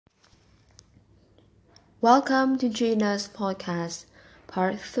Welcome to Gina's podcast,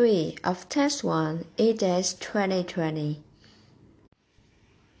 part 3 of test 1, E-2020.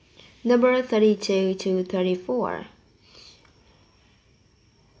 Number 32 to 34.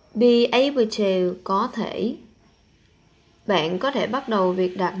 Be able to, có thể. Bạn có thể bắt đầu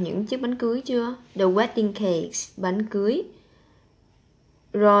việc đặt những chiếc bánh cưới chưa? The wedding cakes, bánh cưới.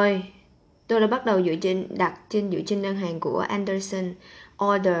 Rồi, tôi đã bắt đầu dựa trên đơn hàng của Anderson.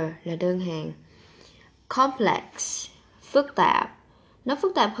 Order là đơn hàng. Complex, phức tạp. Nó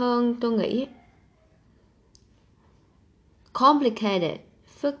phức tạp hơn tôi nghĩ. Complicated,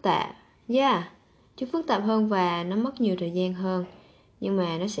 phức tạp. Yeah, chứ phức tạp hơn và nó mất nhiều thời gian hơn. Nhưng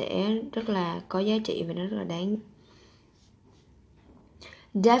mà nó sẽ rất là có giá trị và nó rất là đáng.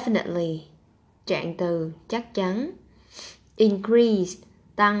 Definitely, trạng từ, chắc chắn. Increase,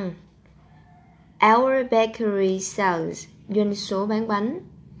 tăng. Our bakery sells, doanh số bán bánh.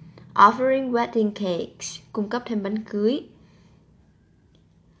 Offering wedding cakes, cung cấp thêm bánh cưới.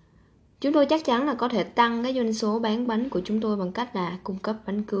 Chúng tôi chắc chắn là có thể tăng cái doanh số bán bánh của chúng tôi bằng cách là cung cấp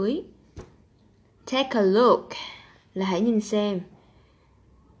bánh cưới. Take a look là hãy nhìn xem.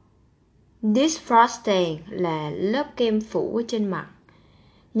 This frosting là lớp kem phủ ở trên mặt.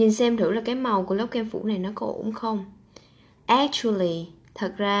 Nhìn xem thử là cái màu của lớp kem phủ này nó có ổn không. Actually,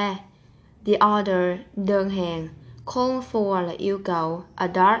 thật ra. The order, đơn hàng. Call for là yêu cầu. A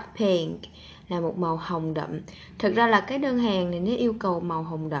dark pink là một màu hồng đậm. Thực ra là cái đơn hàng này nó yêu cầu màu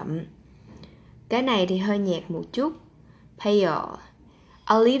hồng đậm. Cái này thì hơi nhạt một chút. Pale,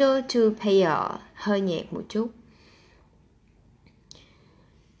 a little too pale, hơi nhạt một chút.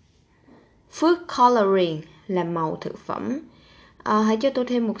 Food coloring là màu thực phẩm. Hãy cho tôi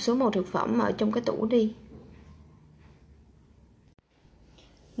thêm một số màu thực phẩm ở trong cái tủ đi.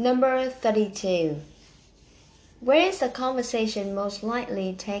 Number 32. Where is the conversation most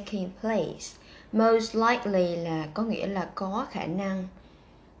likely taking place? Most likely là có nghĩa là có khả năng.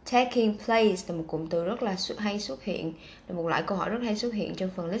 Taking place là một cụm từ rất là hay xuất hiện, là một loại câu hỏi rất hay xuất hiện trong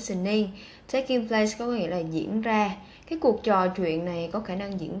phần listening. Taking place có nghĩa là diễn ra. Cái cuộc trò chuyện này có khả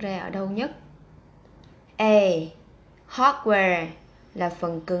năng diễn ra ở đâu nhất? A. Hardware là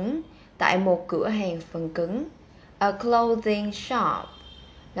phần cứng, tại một cửa hàng phần cứng. A clothing shop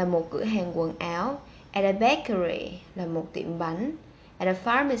là một cửa hàng quần áo. At a bakery là một tiệm bánh. At a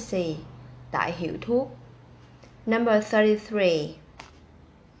pharmacy, tại hiệu thuốc. Number 33.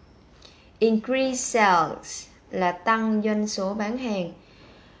 Increase sales là tăng doanh số bán hàng.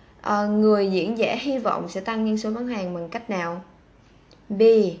 Người diễn giả hy vọng sẽ tăng doanh số bán hàng bằng cách nào? B.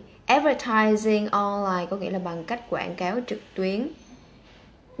 Advertising online có nghĩa là bằng cách quảng cáo trực tuyến.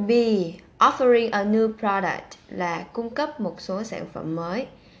 B. Offering a new product là cung cấp một số sản phẩm mới.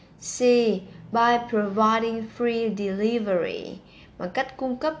 C. By providing free delivery bằng cách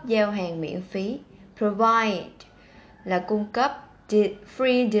cung cấp giao hàng miễn phí. Provide là cung cấp.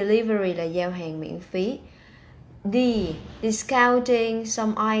 Free delivery là giao hàng miễn phí. D. Discounting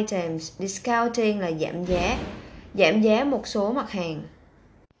some items. Discounting là giảm giá. Giảm giá một số mặt hàng.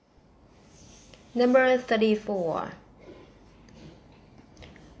 Number 34.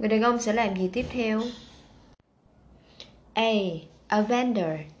 Người đàn ông sẽ làm gì tiếp theo? A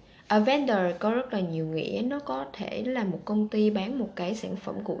vendor. A vendor có rất là nhiều nghĩa. Nó có thể là một công ty bán một cái sản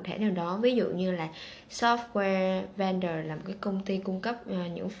phẩm cụ thể nào đó. Ví dụ như là software vendor là một cái công ty cung cấp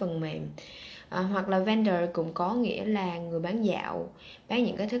những phần mềm. Hoặc là vendor cũng có nghĩa là người bán dạo, bán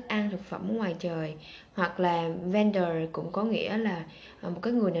những cái thức ăn, thực phẩm ở ngoài trời. Hoặc là vendor cũng có nghĩa là một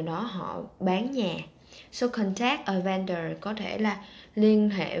cái người nào đó họ bán nhà. So contact a vendor có thể là liên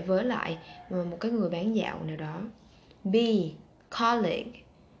hệ với lại một cái người bán dạo nào đó. B. Colleague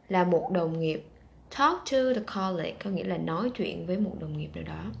là một đồng nghiệp. Talk to the colleague có nghĩa là nói chuyện với một đồng nghiệp nào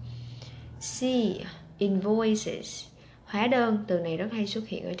đó. C. Invoices, hóa đơn. Từ này rất hay xuất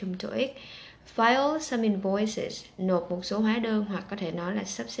hiện ở trong TOEIC. File some invoices, nộp một số hóa đơn, hoặc có thể nói là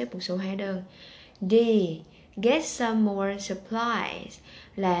sắp xếp một số hóa đơn. D. Get some more supplies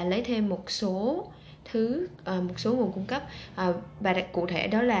là lấy thêm một số thứ, một số nguồn cung cấp. Và cụ thể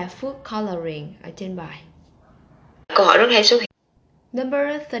đó là food coloring ở trên bài. Câu hỏi rất hay xuất hiện.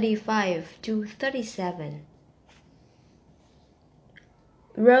 Number 35 to 37.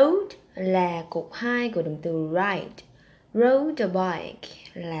 Rode là cột 2 của động từ ride. Rode a bike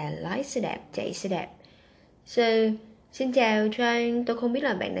là lái xe đạp, chạy xe đạp. So, xin chào Trang, tôi không biết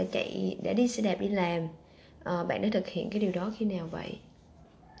là bạn đã đi xe đạp đi làm. Bạn đã thực hiện cái điều đó khi nào vậy?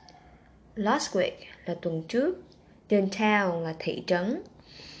 Last week là tuần trước. Downtown là thị trấn.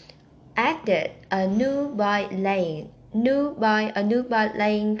 Added a new bike lane. A new bike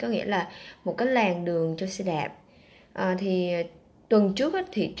lane có nghĩa là một cái làn đường cho xe đạp. Thì Tuần trước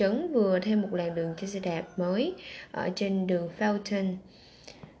thị trấn vừa thêm một làn đường cho xe đạp mới ở trên đường Felton.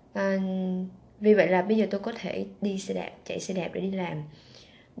 Vì vậy là bây giờ tôi có thể đi xe đạp, chạy xe đạp để đi làm.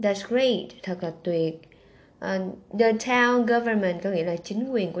 That's great, thật là tuyệt. The town government có nghĩa là chính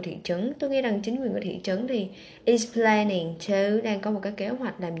quyền của thị trấn. Tôi nghĩ rằng chính quyền của thị trấn thì is planning to, đang có một cái kế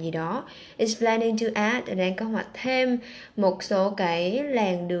hoạch làm gì đó. Is planning to add, đang có hoạch thêm một số cái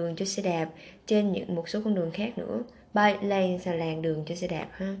làn đường cho xe đạp trên một số con đường khác nữa. Bike lane là làn đường cho xe đạp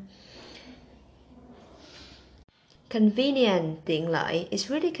ha. Convenient, tiện lợi. It's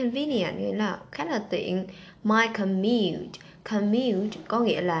really convenient, nghĩa là khá là tiện. My commute có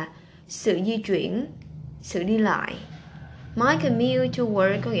nghĩa là sự di chuyển, sự đi lại. My commute to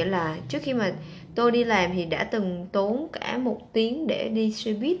work có nghĩa là trước khi mà tôi đi làm thì đã từng tốn cả 1 tiếng để đi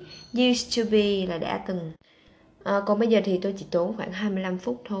xe buýt. Used to be là đã từng. Còn bây giờ thì tôi chỉ tốn khoảng 25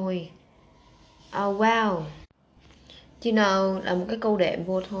 phút thôi. Oh wow. You know, là một cái câu đệm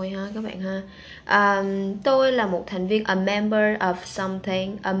vô thôi ha các bạn ha. Tôi là một thành viên, a member of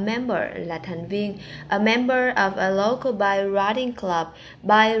something. A member là thành viên. A member of a local bike riding club.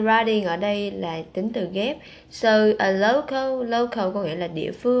 Bike riding ở đây là tính từ ghép. So a local có nghĩa là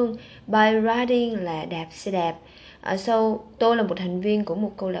địa phương. Bike riding là đạp xe đạp. So tôi là một thành viên của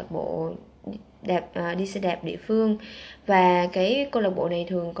một câu lạc bộ đi xe đạp địa phương. Và cái câu lạc bộ này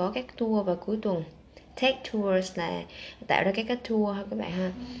thường có các tour vào cuối tuần. Take tours là tạo ra các tour ha các bạn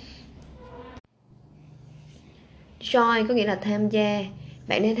ha. Join có nghĩa là tham gia.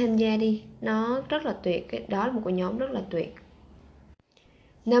 Bạn nên tham gia đi, nó rất là tuyệt. Đó là một cái nhóm rất là tuyệt.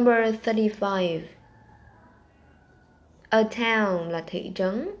 Number 35. A town là thị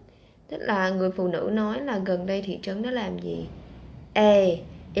trấn. Tức là người phụ nữ nói là gần đây thị trấn đó làm gì. A.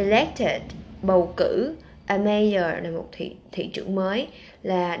 Elected, bầu cử. A mayor là một thị trưởng mới,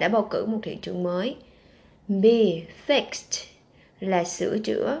 là đã bầu cử một thị trưởng mới. B. Fixed là sửa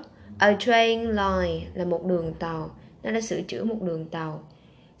chữa. A train line là một đường tàu, nó đã sửa chữa một đường tàu.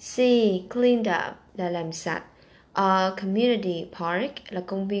 C. Cleaned up là làm sạch. A community park là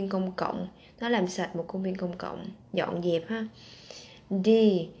công viên công cộng, nó làm sạch một công viên công cộng, dọn dẹp ha. D.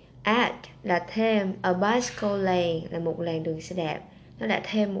 Add là thêm. A bicycle lane là một làn đường xe đạp, nó đã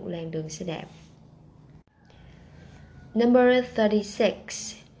thêm một làn đường xe đạp. Number 36.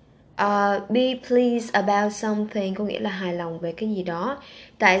 Be pleased about something có nghĩa là hài lòng về cái gì đó.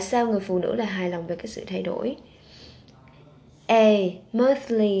 Tại sao người phụ nữ là hài lòng về cái sự thay đổi? A.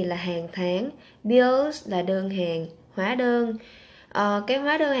 Monthly là hàng tháng. Bills là đơn hàng, hóa đơn. Cái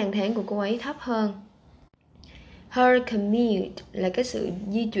hóa đơn hàng tháng của cô ấy thấp hơn. Her commute là cái sự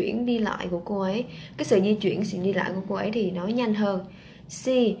di chuyển đi lại của cô ấy. Cái sự di chuyển, sự đi lại của cô ấy thì nó nhanh hơn. C.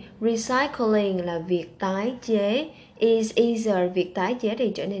 Recycling là việc tái chế. Is easier, việc tái chế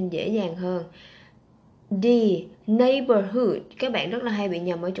thì trở nên dễ dàng hơn. D. Neighborhood, các bạn rất là hay bị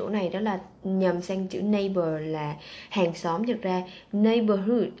nhầm ở chỗ này, đó là nhầm sang chữ neighbor là hàng xóm. Thực ra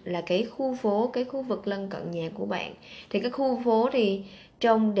neighborhood là cái khu phố, cái khu vực lân cận nhà của bạn. Thì cái khu phố thì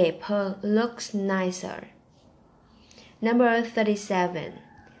trông đẹp hơn, looks nicer. Number 37.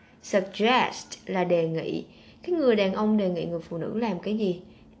 Suggest là đề nghị. Cái người đàn ông đề nghị người phụ nữ làm cái gì?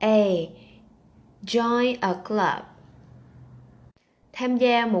 A. Join a club, tham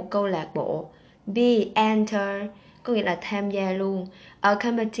gia một câu lạc bộ. B. Enter có nghĩa là tham gia luôn. A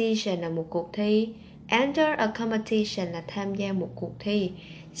competition là một cuộc thi. Enter a competition là tham gia một cuộc thi.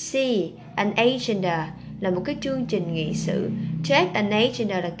 C. An agenda là một cái chương trình nghị sự. Check an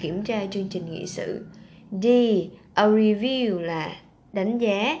agenda là kiểm tra chương trình nghị sự. D. A review là đánh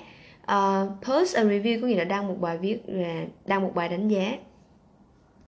giá. Post a review có nghĩa là đăng một bài viết, đăng một bài đánh giá.